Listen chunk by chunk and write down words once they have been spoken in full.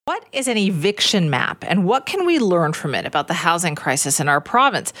What is an eviction map, and what can we learn from it about the housing crisis in our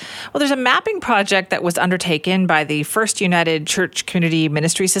province? Well, there's a mapping project that was undertaken by the First United Church Community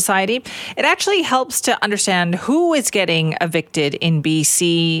Ministry Society. It actually helps to understand who is getting evicted in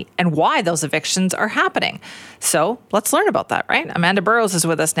BC and why those evictions are happening. So let's learn about that, right? Amanda Burrows is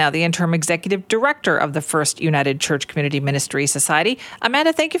with us now, the interim executive director of the First United Church Community Ministry Society.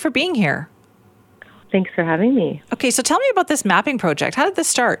 Amanda, thank you for being here. Thanks for having me. Okay, so tell me about this mapping project. How did this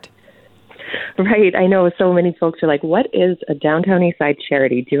start? Right. I know so many folks are like, what is a downtown Eastside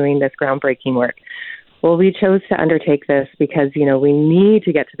charity doing this groundbreaking work? Well, we chose to undertake this because, we need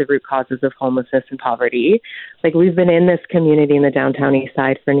to get to the root causes of homelessness and poverty. Like, we've been in this community in the downtown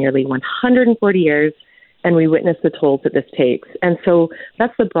Eastside for nearly 140 years, and we witness the tolls that this takes. And so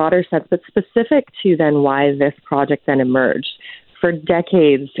that's the broader sense, but specific to then why this project then emerged. For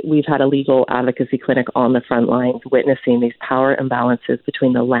decades, we've had a legal advocacy clinic on the front lines witnessing these power imbalances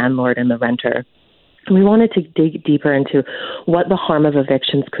between the landlord and the renter. We wanted to dig deeper into what the harm of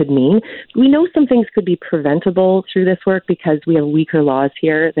evictions could mean. We know some things could be preventable through this work because we have weaker laws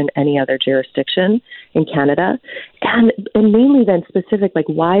here than any other jurisdiction in Canada. And mainly then specific, like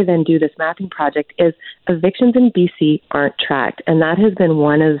why then do this mapping project is evictions in BC aren't tracked. And that has been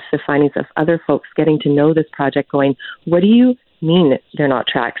one of the findings of other folks getting to know this project going, what do you mean they're not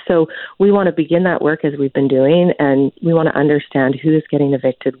tracked? So we want to begin that work as we've been doing, and we want to understand who is getting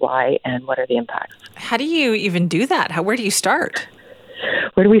evicted, why, and what are the impacts. How do you even do that? Where do you start?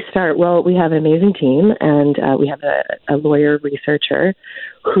 Where do we start? Well, we have an amazing team, and we have a lawyer researcher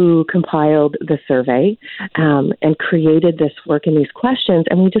who compiled the survey and created this work and these questions.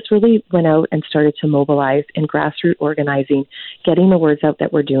 And we just really went out and started to mobilize in grassroots organizing, getting the words out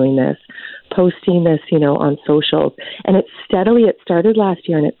that we're doing this, posting this, on socials. And it started last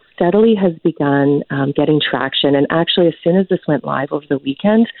year, and it steadily has begun getting traction. And actually, as soon as this went live over the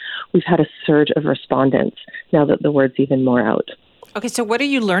weekend, we've had a surge of respondents now that the word's even more out. Okay, so what are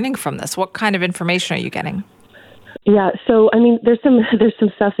you learning from this? What kind of information are you getting? Yeah, so there's some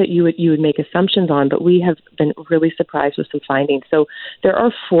stuff that you would make assumptions on, but we have been really surprised with some findings. So there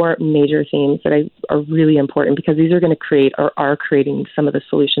are 4 major themes that are really important because these are going to create or are creating some of the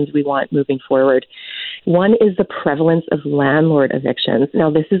solutions we want moving forward. One is the prevalence of landlord evictions. Now,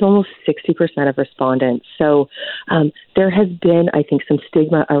 this is almost 60% of respondents. So there has been, I think, some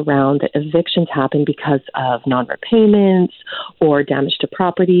stigma around that evictions happen because of non-repayments or damage to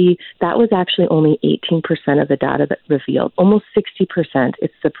property. That was actually only 18% of the data that revealed. Almost 60%,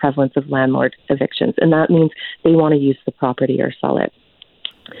 it's the prevalence of landlord evictions. And that means they want to use the property or sell it.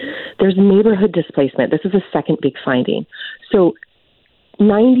 There's neighborhood displacement. This is a second big finding. So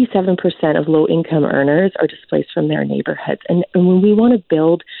 97% of low-income earners are displaced from their neighborhoods. And when we want to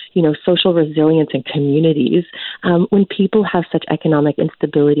build, social resilience in communities, when people have such economic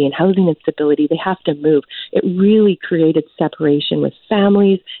instability and housing instability, they have to move. It really created separation with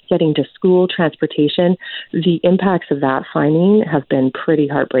families, getting to school, transportation. The impacts of that finding have been pretty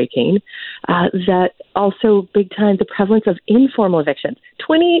heartbreaking. That also, big time, the prevalence of informal evictions.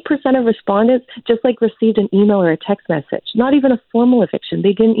 28% of respondents just received an email or a text message, not even a formal eviction.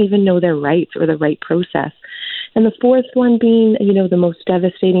 They didn't even know their rights or the right process. And the fourth one being, the most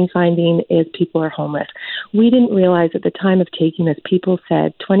devastating finding is people are homeless. We didn't realize at the time of taking this, people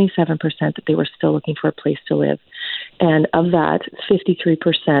said 27% that they were still looking for a place to live. And of that,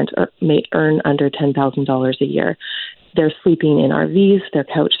 53% may earn under $10,000 a year. They're sleeping in RVs, they're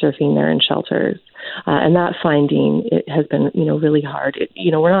couch surfing, they're in shelters. And that finding, it has been, really hard.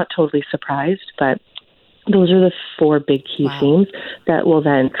 We're not totally surprised, but those are the 4 big key themes that will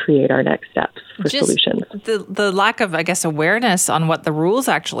then create our next steps for solutions. The lack of, awareness on what the rules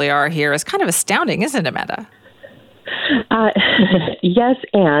actually are here is kind of astounding, isn't it, Amanda? Yes,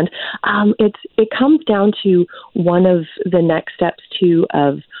 and it comes down to one of the next steps too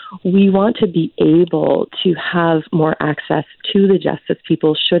of we want to be able to have more access to the justice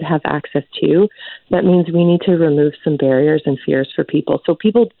people should have access to. That means we need to remove some barriers and fears for people. So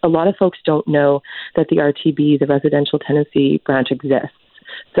a lot of folks don't know that the RTB, the Residential Tenancy Branch, exists.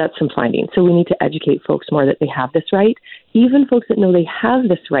 So that's some findings. So we need to educate folks more that they have this right. Even folks that know they have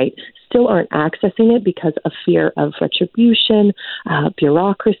this right still aren't accessing it because of fear of retribution,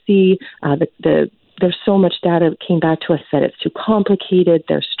 bureaucracy. There's so much data that came back to us that it's too complicated.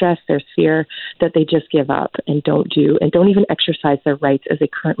 There's stress, there's fear that they just give up and don't even exercise their rights as they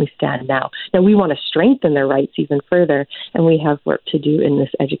currently stand now. Now, we want to strengthen their rights even further, and we have work to do in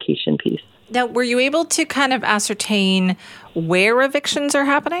this education piece. Now, were you able to kind of ascertain where evictions are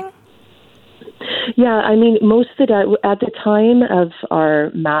happening? Yeah, I mean, most of the data, at the time of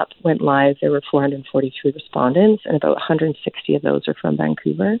our map went live, there were 443 respondents, and about 160 of those are from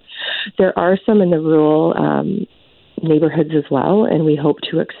Vancouver. There are some in the rural neighborhoods as well, and we hope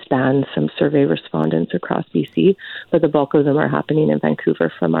to expand some survey respondents across BC, but the bulk of them are happening in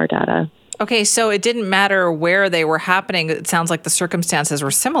Vancouver from our data. Okay, so it didn't matter where they were happening. It sounds like the circumstances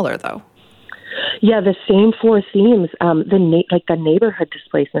were similar, though. Yeah, the same four themes. The neighborhood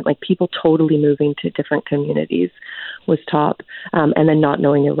displacement, like people totally moving to different communities, was top, and then not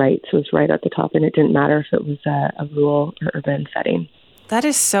knowing your rights was right at the top. And it didn't matter if it was a rural or urban setting. That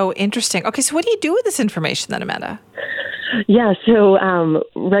is so interesting. Okay, so what do you do with this information then, Amanda? Yeah, so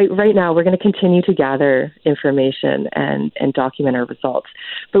right now we're going to continue to gather information and document our results.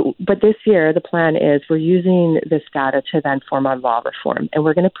 But this year the plan is we're using this data to then form our law reform, and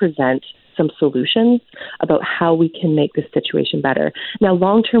we're going to present some solutions about how we can make this situation better. Now,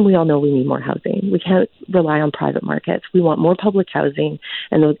 long term, we all know we need more housing. We can't rely on private markets. We want more public housing,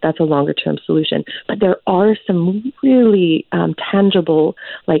 and that's a longer term solution. But there are some really tangible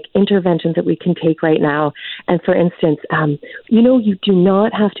interventions that we can take right now. And for instance, you do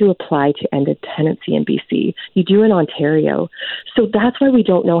not have to apply to end a tenancy in BC. You do in Ontario. So that's why we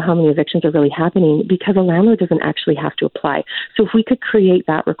don't know how many evictions are really happening, because a landlord doesn't actually have to apply. So if we could create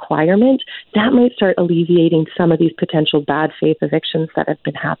that requirement, that might start alleviating some of these potential bad faith evictions that have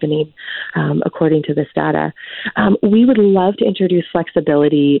been happening, according to this data. We would love to introduce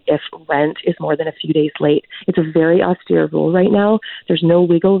flexibility if rent is more than a few days late. It's a very austere rule right now. There's no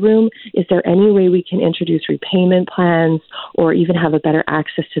wiggle room. Is there any way we can introduce repayment plans or even have a better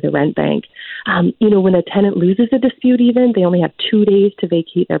access to the rent bank? When a tenant loses a dispute, even, they only have 2 days to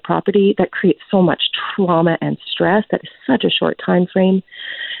vacate their property. That creates so much trauma and stress. That is such a short time frame.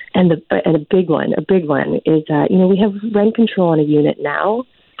 And a big one is, we have rent control on a unit now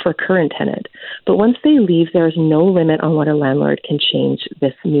for a current tenant. But once they leave, there is no limit on what a landlord can change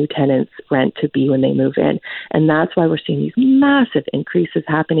this new tenant's rent to be when they move in. And that's why we're seeing these massive increases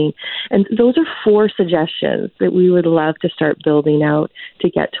happening. And those are 4 suggestions that we would love to start building out to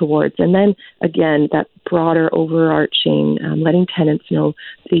get towards. And then, again, that broader overarching, letting tenants know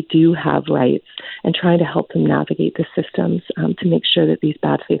they do have rights and trying to help them navigate the systems to make sure that these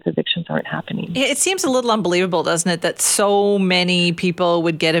bad faith evictions aren't happening. It seems a little unbelievable, doesn't it, that so many people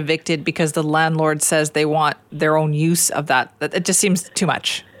would get evicted because the landlord says they want their own use of that. It just seems too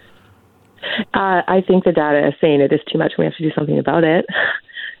much. I think the data is saying it is too much. We have to do something about it.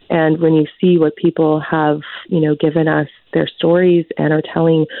 And when you see what people have, given us their stories and are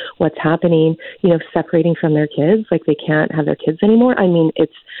telling what's happening, separating from their kids, like they can't have their kids anymore. I mean,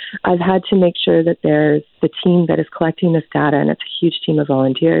 I've had to make sure that there's the team that is collecting this data, and it's a huge team of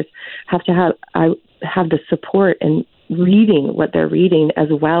volunteers, I have the support and reading what they're reading, as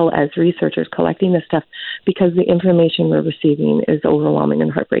well as researchers collecting this stuff, because the information we're receiving is overwhelming and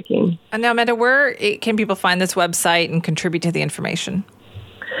heartbreaking. And now, Amanda, where can people find this website and contribute to the information?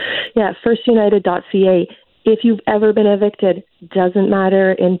 Yeah, firstunited.ca. If you've ever been evicted, doesn't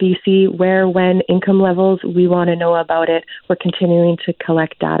matter in BC, where, when, income levels, we want to know about it. We're continuing to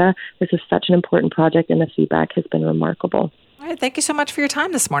collect data. This is such an important project, and the feedback has been remarkable. All right, thank you so much for your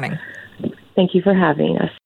time this morning. Thank you for having us.